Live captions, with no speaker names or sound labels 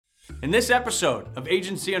In this episode of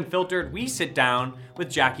Agency Unfiltered, we sit down with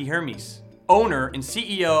Jackie Hermes, owner and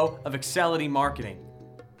CEO of Excelity Marketing.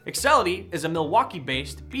 Excelity is a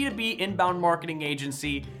Milwaukee-based B2B inbound marketing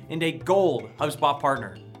agency and a gold HubSpot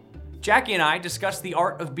partner. Jackie and I discuss the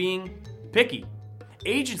art of being picky.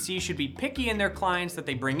 Agencies should be picky in their clients that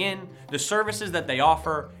they bring in, the services that they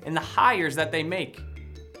offer, and the hires that they make.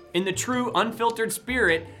 In the true unfiltered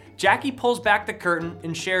spirit, Jackie pulls back the curtain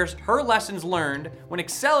and shares her lessons learned when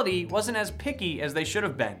Excelity wasn't as picky as they should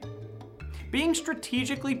have been. Being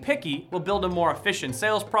strategically picky will build a more efficient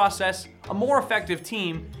sales process, a more effective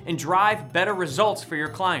team, and drive better results for your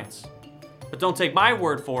clients. But don't take my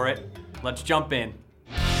word for it. Let's jump in.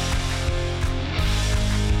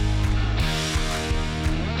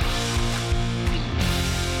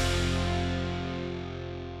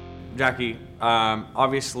 Jackie,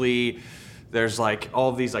 obviously there's like all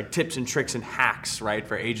of these like tips and tricks and hacks, right,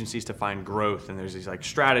 for agencies to find growth, and there's these like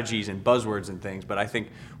strategies and buzzwords and things. But I think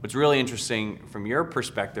what's really interesting from your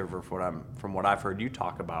perspective, or from what I've heard you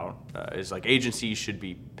talk about, is like agencies should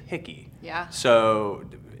be picky. Yeah. So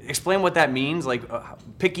explain what that means. Like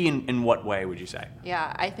picky in what way would you say?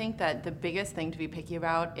 Yeah, I think that the biggest thing to be picky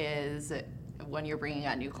about is when you're bringing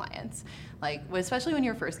on new clients. Like, especially when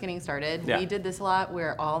you're first getting started, we did this a lot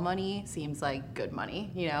where all money seems like good money,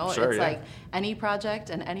 you know? Sure, it's like any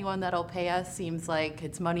project and anyone that'll pay us seems like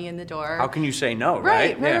it's money in the door. How can you say no,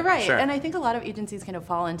 right? Right. Sure. And I think a lot of agencies kind of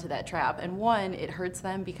fall into that trap. And one, it hurts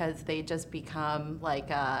them because they just become like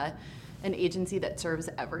an agency that serves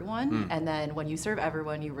everyone, and then when you serve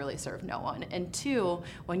everyone, you really serve no one. And two,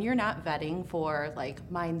 when you're not vetting for like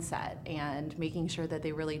mindset and making sure that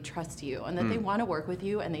they really trust you and that they want to work with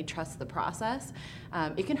you and they trust the process,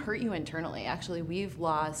 it can hurt you internally. Actually, we've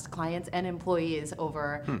lost clients and employees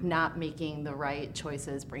over not making the right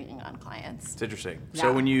choices bringing on clients. It's interesting. Yeah.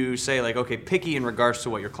 So when you say like, okay, picky in regards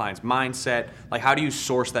to what your client's mindset, like how do you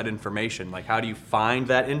source that information? Like how do you find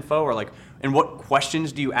that info, or like, and what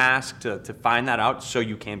questions do you ask to find that out so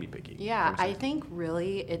you can be picky? Yeah, I think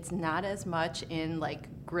really it's not as much in like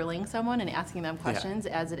grilling someone and asking them questions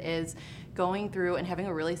as it is going through and having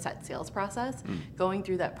a really set sales process, going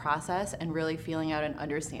through that process and really feeling out and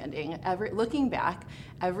understanding. Looking back,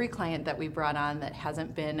 every client that we brought on that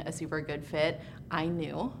hasn't been a super good fit, I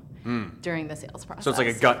knew during the sales process. So it's like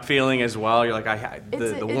a gut feeling as well. You're like,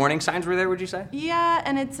 the warning signs were there, would you say? Yeah,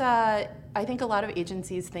 and it's I think a lot of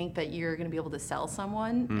agencies think that you're going to be able to sell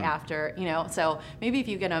someone after, you know, so maybe if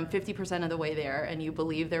you get them 50% of the way there and you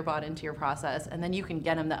believe they're bought into your process, and then you can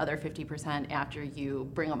get them the other 50% after you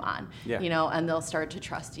bring them on, you know, and they'll start to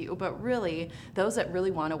trust you. But really, those that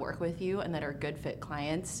really want to work with you and that are good fit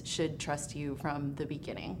clients should trust you from the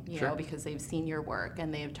beginning, you know, because they've seen your work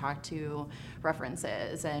and they've talked to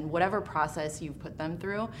references and whatever process you've put them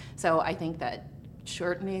through. So I think that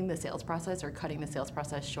shortening the sales process or cutting the sales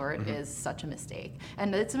process short is such a mistake.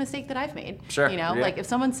 And it's a mistake that I've made. Sure. You know, like if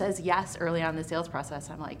someone says yes early on in the sales process,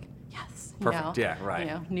 I'm like, yes. Perfect. You know, Yeah, right. You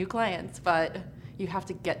know, new clients. But you have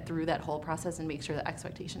to get through that whole process and make sure that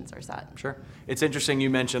expectations are set. Sure. It's interesting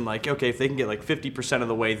you mentioned like, okay, if they can get like 50% of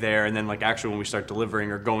the way there, and then like actually when we start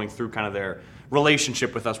delivering or going through kind of their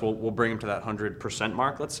relationship with us, we'll bring them to that 100%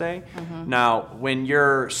 mark, let's say. Now, when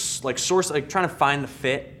you're like trying to find the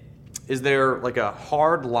fit, is there like a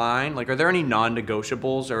hard line? Like, are there any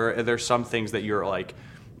non-negotiables, or are there some things that you're like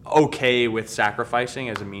okay with sacrificing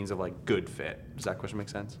as a means of like good fit? Does that question make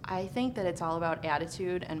sense? I think that it's all about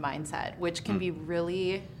attitude and mindset, which can be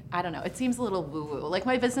really, I don't know, it seems a little woo-woo. Like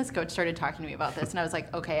my business coach started talking to me about this, and I was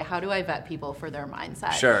like, okay, how do I vet people for their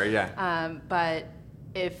mindset? Sure, yeah. But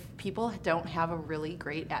if people don't have a really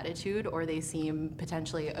great attitude, or they seem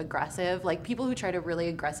potentially aggressive, like people who try to really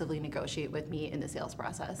aggressively negotiate with me in the sales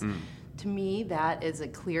process, to me, that is a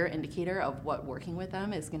clear indicator of what working with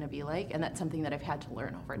them is going to be like, and that's something that I've had to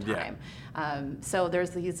learn over time. So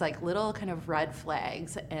there's these like little kind of red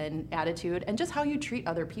flags and attitude, and just how you treat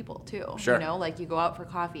other people too. Sure. You know, like you go out for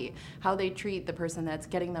coffee, how they treat the person that's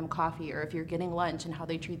getting them coffee, or if you're getting lunch and how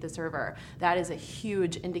they treat the server. That is a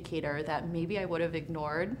huge indicator that maybe I would have ignored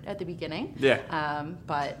at the beginning.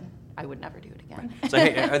 But I would never do it again. So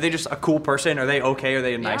hey, are they just a cool person? Are they okay? Are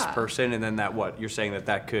they a nice Yeah. person? And then that what you're saying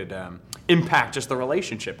that could impact just the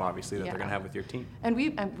relationship, obviously, that they're going to have with your team. And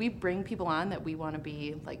we bring people on that we want to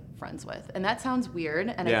be like friends with, and that sounds weird.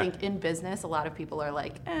 And I think in business, a lot of people are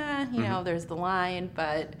like, you know, there's the line,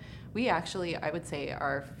 but we actually, I would say,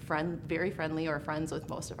 are very friendly or friends with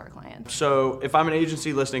most of our clients. So if I'm an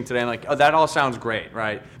agency listening today, I'm like, oh, that all sounds great,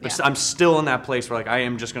 right? But I'm still in that place where like I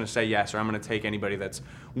am just going to say yes, or I'm going to take anybody that's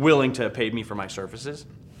willing to pay me for my services.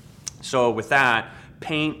 So with that,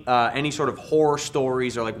 paint any sort of horror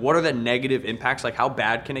stories, or like what are the negative impacts? Like how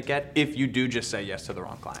bad can it get if you do just say yes to the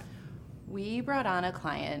wrong client? We brought on a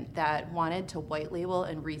client that wanted to white label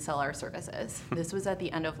and resell our services. This was at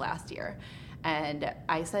the end of last year. And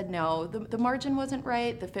I said no, the margin wasn't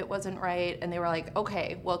right, the fit wasn't right. And they were like,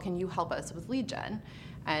 okay, well, can you help us with lead gen?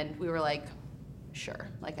 And we were like, sure,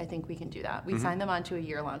 like I think we can do that. We signed them onto a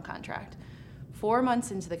year-long contract. 4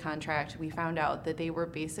 months into the contract, we found out that they were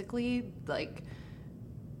basically like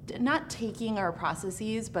not taking our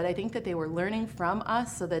processes, but I think that they were learning from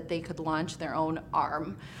us so that they could launch their own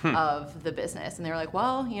arm of the business. And they were like,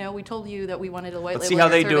 well, you know, we told you that we wanted to white label Let's see how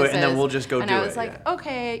they do it, services. and then we'll just go do it. And I was like,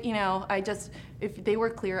 okay, you know, if they were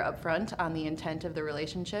clear up front on the intent of the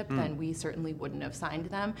relationship, then we certainly wouldn't have signed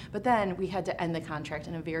them. But then we had to end the contract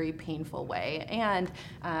in a very painful way. And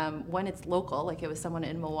when it's local, like it was someone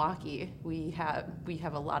in Milwaukee, we have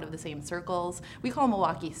a lot of the same circles. We call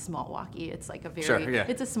Milwaukee Small-Waukee. It's like a very,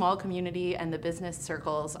 it's a small community, and the business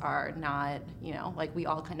circles are not, you know, like we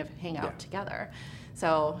all kind of hang out together.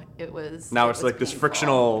 So it's like this painful.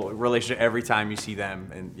 frictional relationship every time you see them,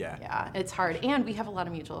 and yeah, it's hard, and we have a lot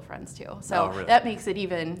of mutual friends too, so really? that makes it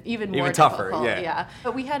even more tougher. difficult. Yeah.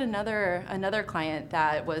 But we had another client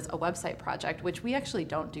that was a website project, which we actually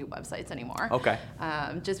don't do websites anymore. Okay.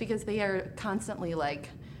 Just because they are constantly like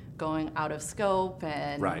going out of scope,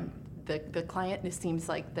 and right. The client seems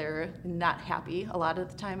like they're not happy a lot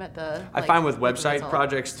of the time at the. I find with website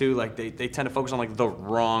projects too, like they tend to focus on like the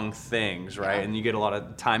wrong things, right? Yeah. And you get a lot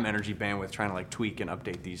of time, energy, bandwidth trying to like tweak and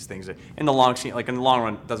update these things. In the long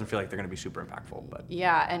run, it doesn't feel like they're going to be super impactful. But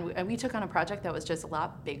yeah, and we took on a project that was just a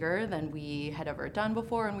lot bigger than we had ever done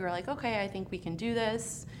before, and we were like, okay, I think we can do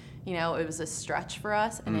this. You know, it was a stretch for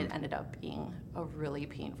us, and it ended up being a really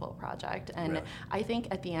painful project. And really? I think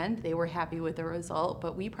at the end they were happy with the result,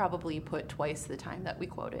 but we probably put twice the time that we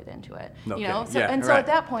quoted into it. No you know, kidding. so at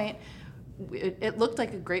that point, it looked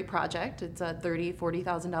like a great project. It's a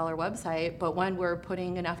 $30,000-$40,000 website, but when we're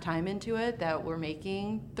putting enough time into it that we're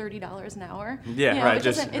making $30 an hour, yeah, you know, right.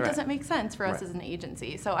 It doesn't make sense for us Right. as an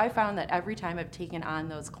agency. So I found that every time I've taken on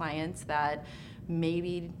those clients that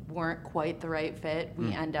maybe weren't quite the right fit,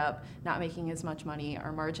 we end up not making as much money,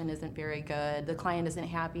 our margin isn't very good, the client isn't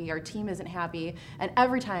happy, our team isn't happy, and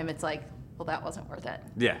every time it's like, well, that wasn't worth it.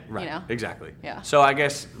 Yeah, right. You know? Exactly. Yeah. So I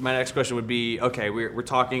guess my next question would be, okay, we're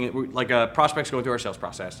talking, like a prospect's going through our sales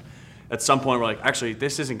process. At some point, we're like, actually,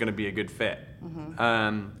 this isn't going to be a good fit.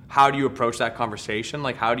 How do you approach that conversation?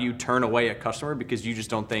 Like, how do you turn away a customer because you just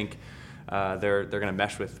don't think they're going to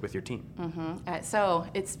mesh with your team? So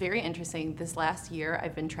it's very interesting. This last year,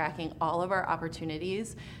 I've been tracking all of our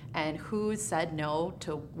opportunities and who said no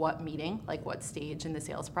to what meeting, like what stage in the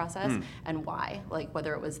sales process, and why. Like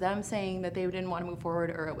whether it was them saying that they didn't want to move forward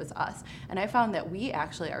or it was us. And I found that we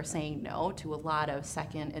actually are saying no to a lot of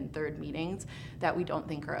second and third meetings that we don't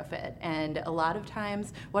think are a fit. And a lot of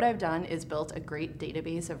times, what I've done is built a great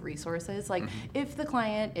database of resources. Like if the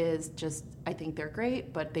client is just, I think they're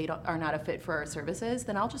great, but they are not a fit for our services,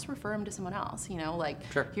 then I'll just refer them to someone else. You know, like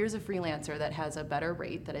here's a freelancer that has a better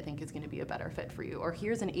rate that I think is going to be a better fit for you, or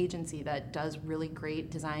here's an agency that does really great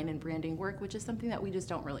design and branding work, which is something that we just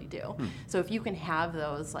don't really do. So if you can have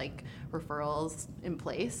those like referrals in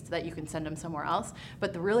place, that you can send them somewhere else.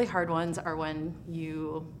 But the really hard ones are when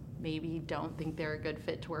you maybe don't think they're a good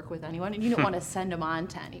fit to work with anyone, and you don't want to send them on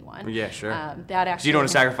to anyone. Yeah, sure. That actually, so you don't want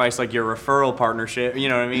to sacrifice like your referral partnership. You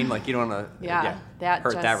know what I mean? Like you don't want to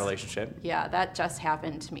hurt that relationship. Yeah, that just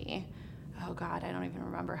happened to me. Oh God, I don't even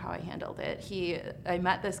remember how I handled it. I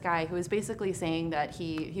met this guy who was basically saying that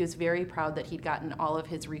he was very proud that he'd gotten all of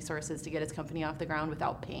his resources to get his company off the ground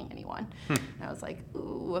without paying anyone. And I was like,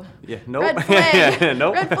 ooh, red flag,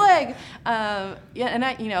 nope. red flag. And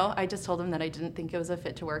I just told him that I didn't think it was a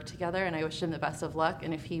fit to work together, and I wished him the best of luck.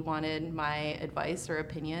 And if he wanted my advice or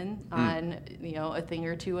opinion on, a thing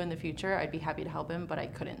or two in the future, I'd be happy to help him, but I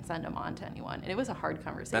couldn't send him on to anyone. And it was a hard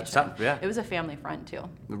conversation. That's tough, yeah. It was a family friend too.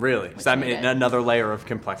 Really? So that made another layer of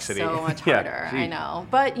complexity. So much harder, I know.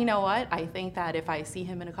 But you know what? I think that if I see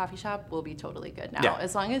him in a coffee shop, we'll be totally good now.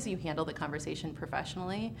 As long as you handle the conversation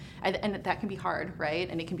professionally, and that can be hard, right?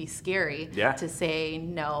 And it can be scary to say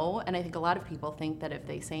no. And I think a lot of people think that if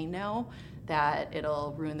they say no, that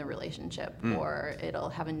it'll ruin the relationship or it'll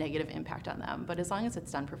have a negative impact on them. But as long as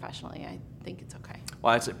it's done professionally, I think it's okay.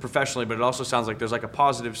 Well, it's professionally, but it also sounds like there's like a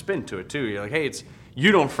positive spin to it too. You're like, hey,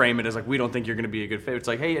 you don't frame it as like, we don't think you're going to be a good fit. It's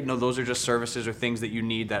like, hey, no, those are just services or things that you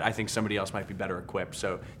need that I think somebody else might be better equipped.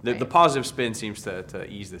 So the positive spin seems to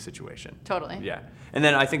ease the situation. Totally. Yeah. And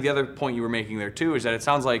then I think the other point you were making there too is that it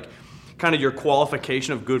sounds like kind of your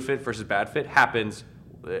qualification of good fit versus bad fit happens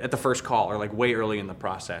at the first call or like way early in the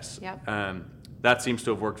process. Yep. that seems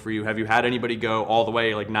to have worked for you. Have you had anybody go all the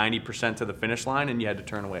way like 90% to the finish line and you had to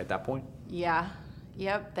turn away at that point? Yeah.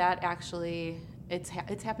 Yep. That actually, it's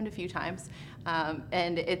happened a few times,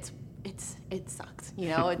 and it sucks, you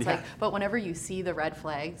know. It's Yeah. like, but whenever you see the red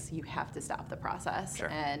flags, you have to stop the process. Sure.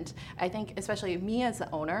 And I think, especially me as the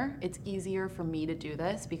owner, it's easier for me to do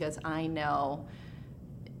this because I know,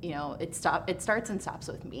 you know, it starts and stops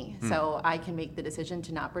with me. So I can make the decision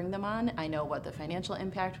to not bring them on. I know what the financial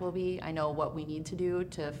impact will be. I know what we need to do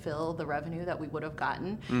to fill the revenue that we would have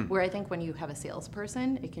gotten. Where I think when you have a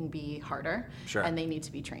salesperson, it can be harder. Sure. And they need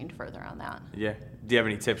to be trained further on that. Yeah. Do you have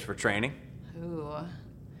any tips for training? Ooh.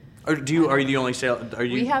 Or are you the only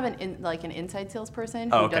We have an inside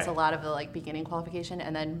salesperson who Oh, okay. does a lot of the like beginning qualification,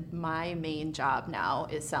 and then my main job now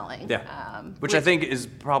is selling. Yeah. Which I think is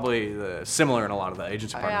probably similar in a lot of the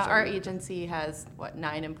agency partners. Our agency has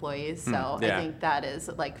 9 employees, so yeah. I think that is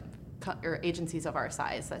like or agencies of our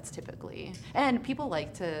size. That's typically, and people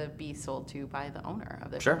like to be sold to by the owner of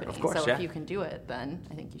the Sure, company. of course, so yeah. if you can do it, then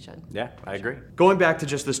I think you should. Yeah, I agree. Going back to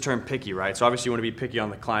just this term picky, right? So obviously you want to be picky on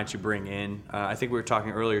the clients you bring in. I think we were talking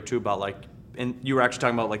earlier too about like, and you were actually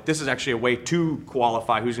talking about like, this is actually a way to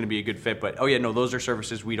qualify who's going to be a good fit, but oh yeah, no, those are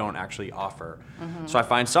services we don't actually offer. So I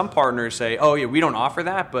find some partners say, oh yeah, we don't offer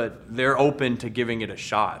that, but they're open to giving it a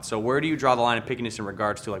shot. So where do you draw the line of pickiness in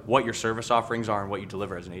regards to like what your service offerings are and what you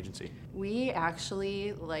deliver as an agency? We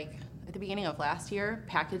actually, like, at the beginning of last year,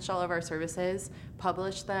 packaged all of our services,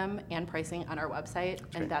 published them and pricing on our website,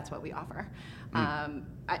 and that's what we offer.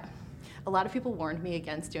 A lot of people warned me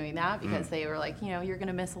against doing that because they were like, you know, you're going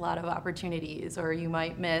to miss a lot of opportunities, or you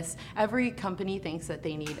might miss. Every company thinks that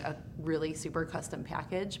they need a really super custom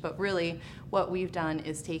package, but really what we've done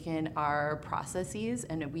is taken our processes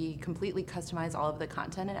and we completely customize all of the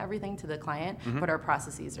content and everything to the client, but our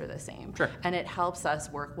processes are the same. Sure. And it helps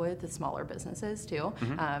us work with the smaller businesses too,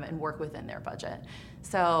 and work within their budget.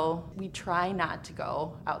 So we try not to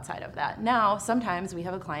go outside of that. Now, sometimes we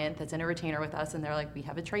have a client that's in a retainer with us and they're like, we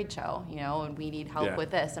have a trade show, you know, and we need help Yeah. with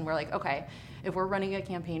this. And we're like, okay, if we're running a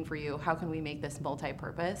campaign for you, how can we make this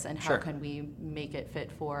multi-purpose, and how Sure. can we make it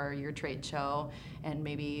fit for your trade show? And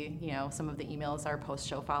maybe, you know, some of the emails are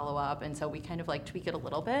post-show follow-up, and so we kind of like tweak it a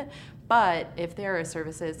little bit. But if there are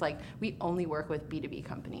services, like we only work with B2B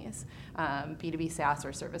companies, B2B SaaS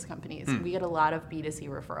or service companies. We get a lot of B2C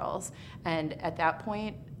referrals, and at that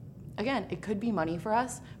point, again, it could be money for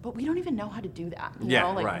us, but we don't even know how to do that. You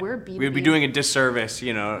know? Like right. We're B2B. We'd be doing a disservice,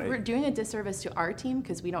 you know. We're doing a disservice to our team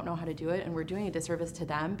because we don't know how to do it, and we're doing a disservice to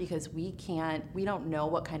them because we don't know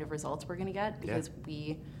what kind of results we're going to get because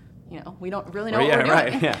we don't really know what we're doing.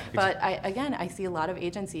 Right, yeah. But I see a lot of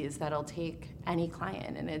agencies that'll take any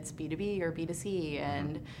client, and it's B2B or B2C,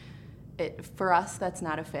 and for us, that's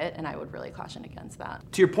not a fit, and I would really caution against that.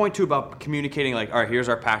 To your point too about communicating, like, all right, here's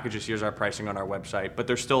our packages, here's our pricing on our website, but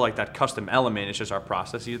there's still like that custom element. It's just our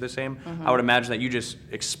processes are the same. I would imagine that you just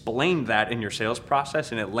explained that in your sales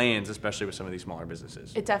process, and it lands, especially with some of these smaller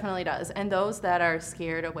businesses. It definitely does, and those that are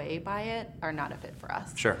scared away by it are not a fit for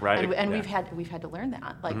us. Sure, right. And Yeah. we've had to learn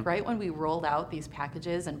that. Like right when we rolled out these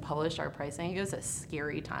packages and published our pricing, it was a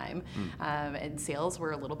scary time, and sales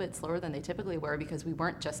were a little bit slower than they typically were because we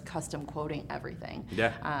weren't just custom quoting everything.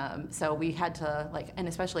 Yeah. So we had to and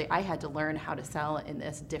especially I had to learn how to sell in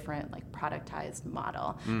this different like productized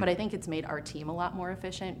model. But I think it's made our team a lot more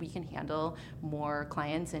efficient. We can handle more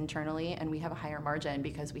clients internally, and we have a higher margin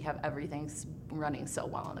because we have everything running so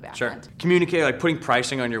well on the back Sure. end. Communicate, like putting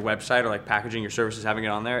pricing on your website or like packaging your services, having it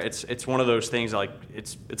on there. It's one of those things that, like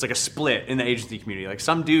it's like a split in the agency community. Like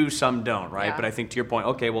some do, some don't, right? Yeah. But I think to your point,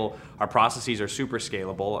 okay, well, our processes are super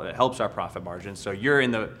scalable. It helps our profit margin. So you're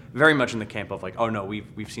very much in the camp of like, oh no,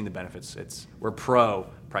 we've seen the benefits. We're pro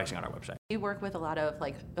pricing on our website. We work with a lot of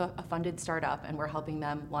like a funded startup, and we're helping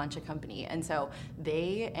them launch a company. And so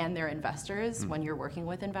they and their investors, when you're working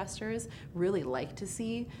with investors, really like to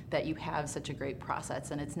see that you have such a great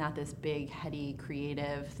process, and it's not this big, heady,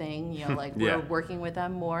 creative thing. You know, like Yeah. we're working with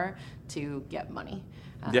them more to get money.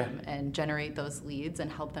 And generate those leads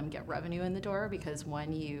and help them get revenue in the door, because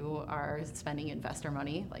when you are spending investor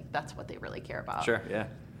money, like that's what they really care about. Sure, yeah.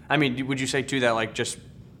 I mean, would you say too that like just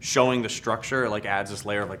showing the structure like adds this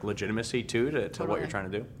layer of like legitimacy too to what Totally. you're trying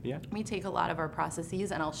to do? Yeah. We take a lot of our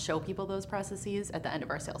processes, and I'll show people those processes at the end of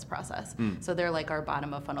our sales process. So they're like our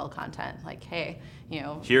bottom of funnel content. Like, hey, you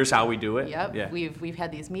know, Here's how we do it. yep, Yeah. we've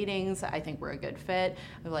had these meetings. I think we're a good fit.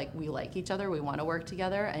 Like, we like each other. We want to work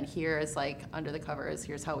together. And here is like under the covers.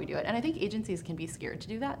 Here's how we do it. And I think agencies can be scared to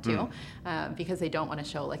do that too, because they don't want to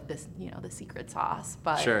show like this, you know, the secret sauce.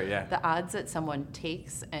 But Sure, yeah. the odds that someone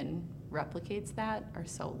takes and replicates that are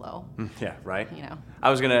so low. Yeah, right. You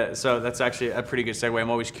know. So that's actually a pretty good segue. I'm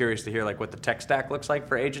always curious to hear like what the tech stack looks like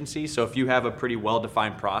for agencies. So if you have a pretty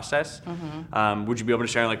well-defined process, would you be able to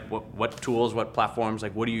share like what tools, what platforms,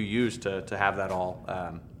 like what do you use to have that all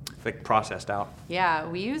like processed out? Yeah,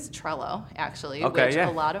 we use Trello actually, Okay, which yeah.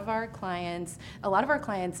 a lot of our clients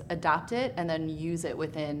adopt it and then use it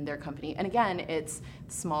within their company. And again, it's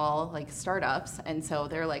small like startups, and so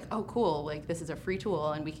they're like, oh cool, like this is a free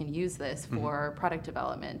tool and we can use this for product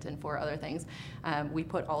development and for other things. We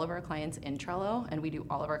put all of our clients in Trello and we do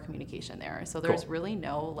all of our communication there. So there's really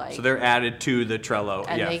no like. So they're added to the Trello.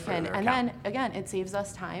 And yeah, they for can, their and account. then again, it saves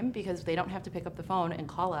us time because they don't have to pick up the phone and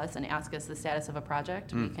call us and ask us the status of a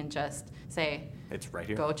project. We can just say, it's right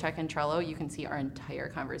here. go check in Trello. You can see our entire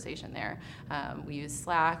conversation there. We use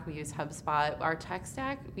Slack, we use HubSpot. Our tech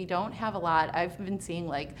stack, we don't have a lot. I've been seeing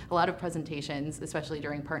like a lot of presentations, especially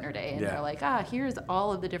during Partner Day, and they're like, here's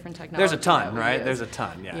all of the different technology. There's a ton, that we right? use. There's a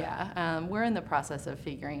ton, yeah. Yeah, we're in the process of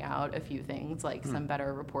figuring out a few things, like some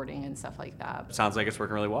better reporting and stuff like that. Sounds like it's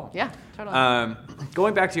working really well. Yeah, totally.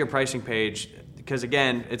 Going back to your pricing page, because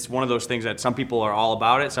again, it's one of those things that some people are all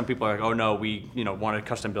about it. Some people are like, oh no, we want to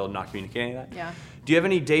custom build and not communicate any of that. Yeah. Do you have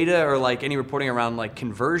any data or like any reporting around like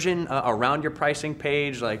conversion around your pricing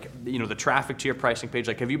page, like the traffic to your pricing page?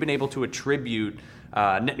 Like, have you been able to attribute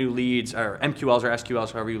net new leads or MQLs or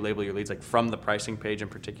SQLs, however you label your leads, like from the pricing page in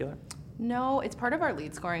particular? No, it's part of our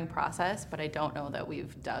lead scoring process, but I don't know that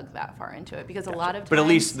we've dug that far into it because a lot of times. But at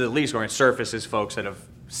least the lead scoring surfaces folks that have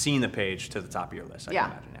seen the page to the top of your list, I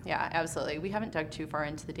can imagine. Yeah, absolutely. We haven't dug too far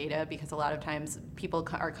into the data because a lot of times people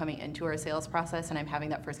are coming into our sales process and I'm having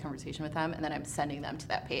that first conversation with them and then I'm sending them to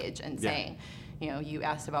that page and saying, you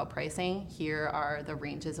asked about pricing. Here are the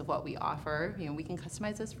ranges of what we offer. We can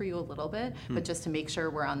customize this for you a little bit, but just to make sure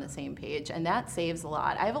we're on the same page. And that saves a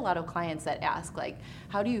lot. I have a lot of clients that ask, like,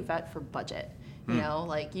 how do you vet for budget?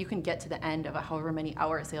 Like you can get to the end of a however many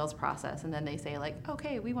hour sales process and then they say like,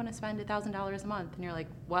 okay, we want to spend $1,000 a month. And you're like,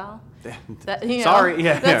 well, sorry,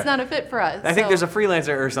 that's not a fit for us. I think there's a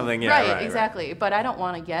freelancer or something. Yeah, right, exactly. Right. But I don't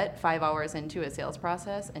want to get 5 hours into a sales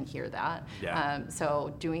process and hear that. Yeah.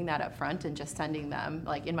 So doing that up front and just sending them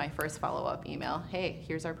like in my first follow-up email, hey,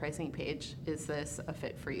 here's our pricing page. Is this a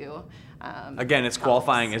fit for you? Again, it's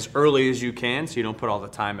qualifying as early as you can so you don't put all the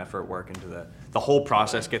time, effort, work into the whole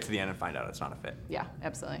process, get to the end and find out it's not a fit. Yeah,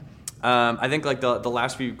 absolutely. I think like the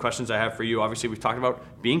last few questions I have for you, obviously we've talked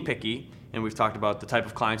about being picky and we've talked about the type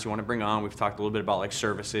of clients you want to bring on. We've talked a little bit about like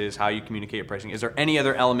services, how you communicate your pricing. Is there any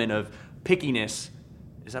other element of pickiness?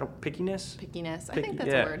 Is that a pickiness? Pickiness, I think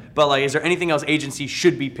that's a word. But like, is there anything else agencies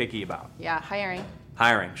should be picky about? Yeah, hiring.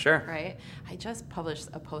 Hiring, sure. Right. I just published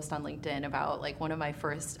a post on LinkedIn about like one of my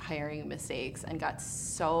first hiring mistakes and got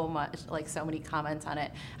so many comments on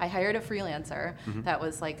it. I hired a freelancer that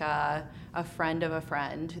was like a friend of a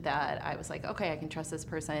friend that I was like, okay, I can trust this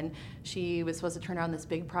person. She was supposed to turn around this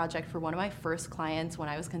big project for one of my first clients when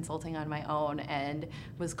I was consulting on my own and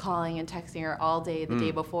was calling and texting her all day the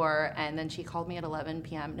day before. And then she called me at 11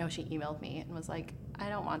 p.m. No, she emailed me and was like, I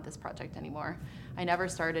don't want this project anymore. I never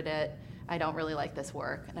started it. I don't really like this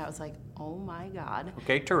work. And I was like, oh my God.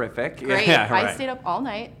 Okay, terrific. Great. Yeah, right. I stayed up all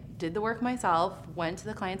night, did the work myself, went to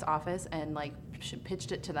the client's office and like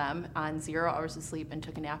pitched it to them on 0 hours of sleep and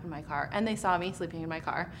took a nap in my car. And they saw me sleeping in my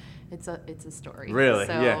car. It's a story. Really?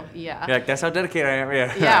 So, yeah. Yeah. You're like, that's how dedicated I am.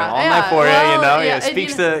 Yeah. Yeah. all night for you, It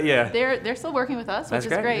speaks to, They're still working with us, which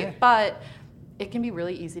is great. Yeah. But it can be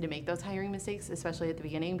really easy to make those hiring mistakes, especially at the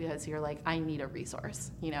beginning, because you're like, I need a resource,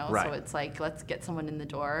 Right. So it's like, let's get someone in the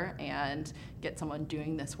door and get someone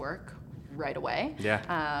doing this work right away.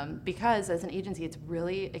 Yeah. Because as an agency,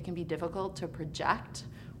 it can be difficult to project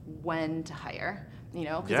when to hire.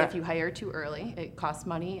 Because if you hire too early, it costs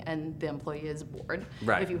money and the employee is bored.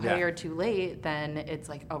 Right. If you hire too late, then it's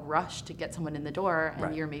like a rush to get someone in the door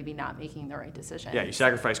and you're maybe not making the right decision. Yeah, you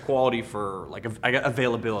sacrifice quality for like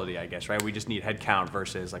availability, I guess, right? We just need headcount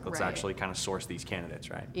versus like let's actually kind of source these candidates,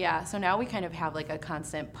 right? Yeah, so now we kind of have like a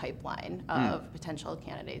constant pipeline of potential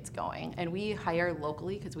candidates going. And we hire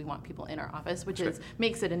locally because we want people in our office, which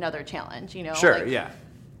makes it another challenge, Sure, yeah.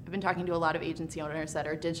 I've been talking to a lot of agency owners that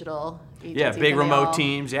are digital agencies. Yeah, big remote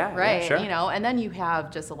teams, Right, sure. And then you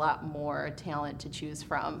have just a lot more talent to choose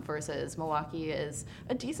from versus Milwaukee is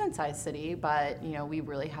a decent sized city, but, we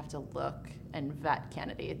really have to look and vet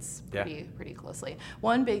candidates pretty closely.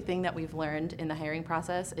 One big thing that we've learned in the hiring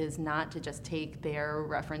process is not to just take their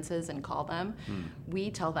references and call them.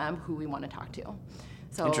 We tell them who we want to talk to.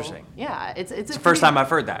 So, interesting. Yeah, it's the first time I've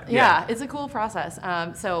heard that. Yeah, it's a cool process.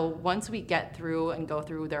 So once we get through and go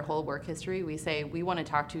through their whole work history, we say, we want to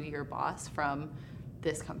talk to your boss from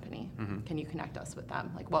this company. Can you connect us with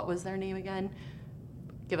them? Like, what was their name again?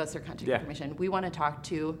 Give us their contact information. We want to talk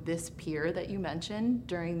to this peer that you mentioned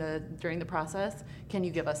during the process. Can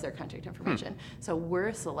you give us their contact information? So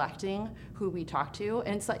we're selecting who we talk to,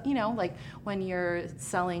 and it's like, you know, like when you're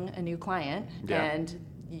selling a new client, and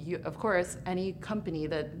you, of course, any company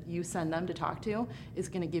that you send them to talk to is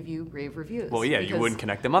going to give you rave reviews. Well, yeah, you wouldn't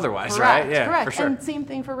connect them otherwise, correct, right? Yeah, correct. for sure. And same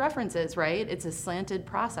thing for references, right? It's a slanted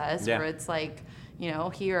process where it's like, you know,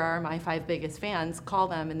 here are my 5 biggest fans, call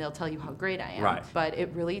them and they'll tell you how great I am. Right. But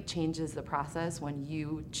it really changes the process when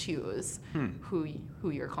you choose who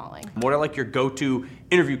you're calling. What are like your go-to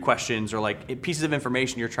interview questions or like pieces of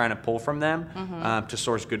information you're trying to pull from them to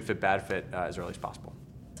source good fit, bad fit as early as possible?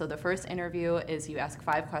 So the first interview is you ask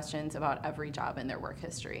 5 questions about every job in their work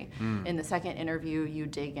history. In the second interview, you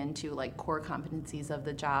dig into like core competencies of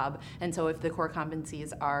the job. And so if the core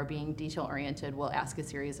competencies are being detail oriented, we'll ask a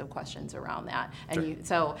series of questions around that. And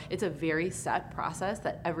so it's a very set process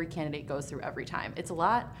that every candidate goes through every time. It's a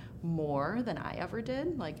lot more than I ever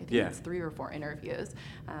did. Like I think it's 3 or 4 interviews,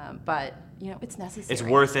 but you know, it's necessary. It's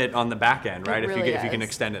worth it on the back end, right? Really if you can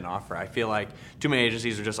extend an offer. I feel like too many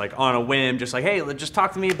agencies are just like on a whim, just like, hey, just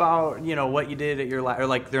talk to me about, you know, what you did at your or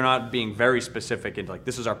like they're not being very specific into like,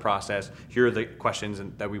 this is our process. Here are the questions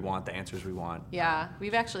that we want, the answers we want. Yeah,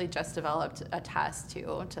 we've actually just developed a test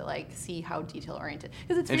too to like see how detail oriented,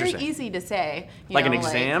 because it's very easy to say. Like an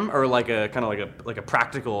exam or like a kind of like a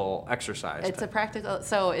practical exercise. It's a practical.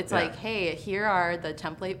 So it's like, hey, here are the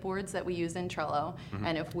template boards that we use in Trello,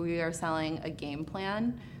 and if we are selling a game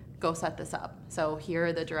plan, go set this up. So here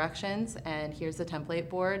are the directions, and here's the template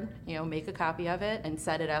board. You know, make a copy of it and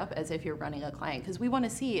set it up as if you're running a client, because we want to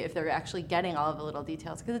see if they're actually getting all of the little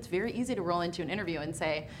details. Because it's very easy to roll into an interview and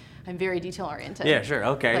say, I'm very detail oriented. Yeah, sure.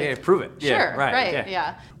 Okay, like, yeah, prove it. Yeah, sure, right,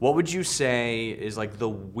 yeah. What would you say is like the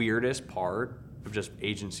weirdest part of just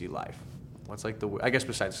agency life? What's like I guess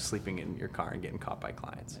besides sleeping in your car and getting caught by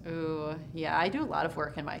clients? Ooh, yeah, I do a lot of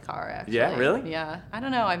work in my car, actually. Yeah, really? Yeah, I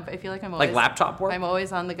don't know. I feel like I'm always... Like laptop work? I'm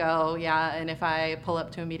always on the go, yeah. And if I pull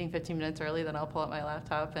up to a meeting 15 minutes early, then I'll pull up my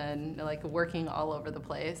laptop and like working all over the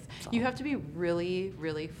place. You have to be really,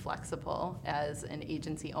 really flexible as an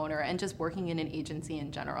agency owner and just working in an agency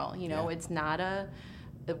in general. You know, it's not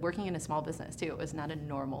working in a small business too is not a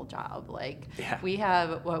normal job. Like we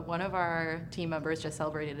have one of our team members just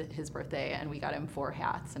celebrated his birthday and we got him 4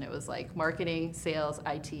 hats, and it was like marketing, sales,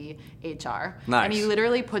 IT, HR. Nice. And he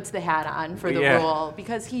literally puts the hat on for the role,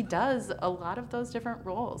 because he does a lot of those different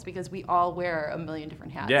roles, because we all wear a million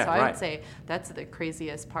different hats. So I would say that's the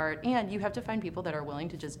craziest part. And you have to find people that are willing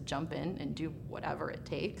to just jump in and do whatever it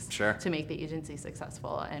takes to make the agency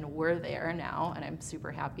successful. And we're there now, and I'm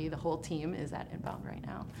super happy. The whole team is at Inbound right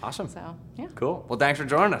now. Awesome. So, yeah. Cool. Well, thanks for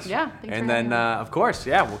joining us. Yeah, thanks and for then, having me. of course,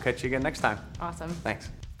 we'll catch you again next time. Awesome. Thanks.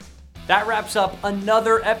 That wraps up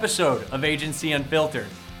another episode of Agency Unfiltered.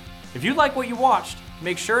 If you like what you watched,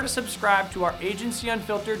 make sure to subscribe to our Agency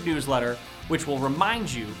Unfiltered newsletter, which will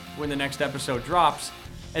remind you when the next episode drops,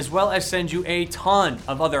 as well as send you a ton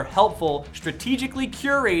of other helpful, strategically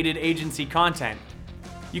curated agency content.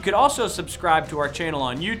 You could also subscribe to our channel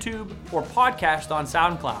on YouTube or podcast on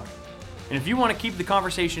SoundCloud. And if you want to keep the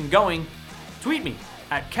conversation going, tweet me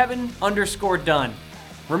at Kevin_Dunn.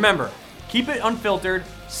 Remember, keep it unfiltered,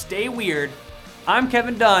 stay weird. I'm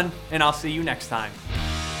Kevin Dunn, and I'll see you next time.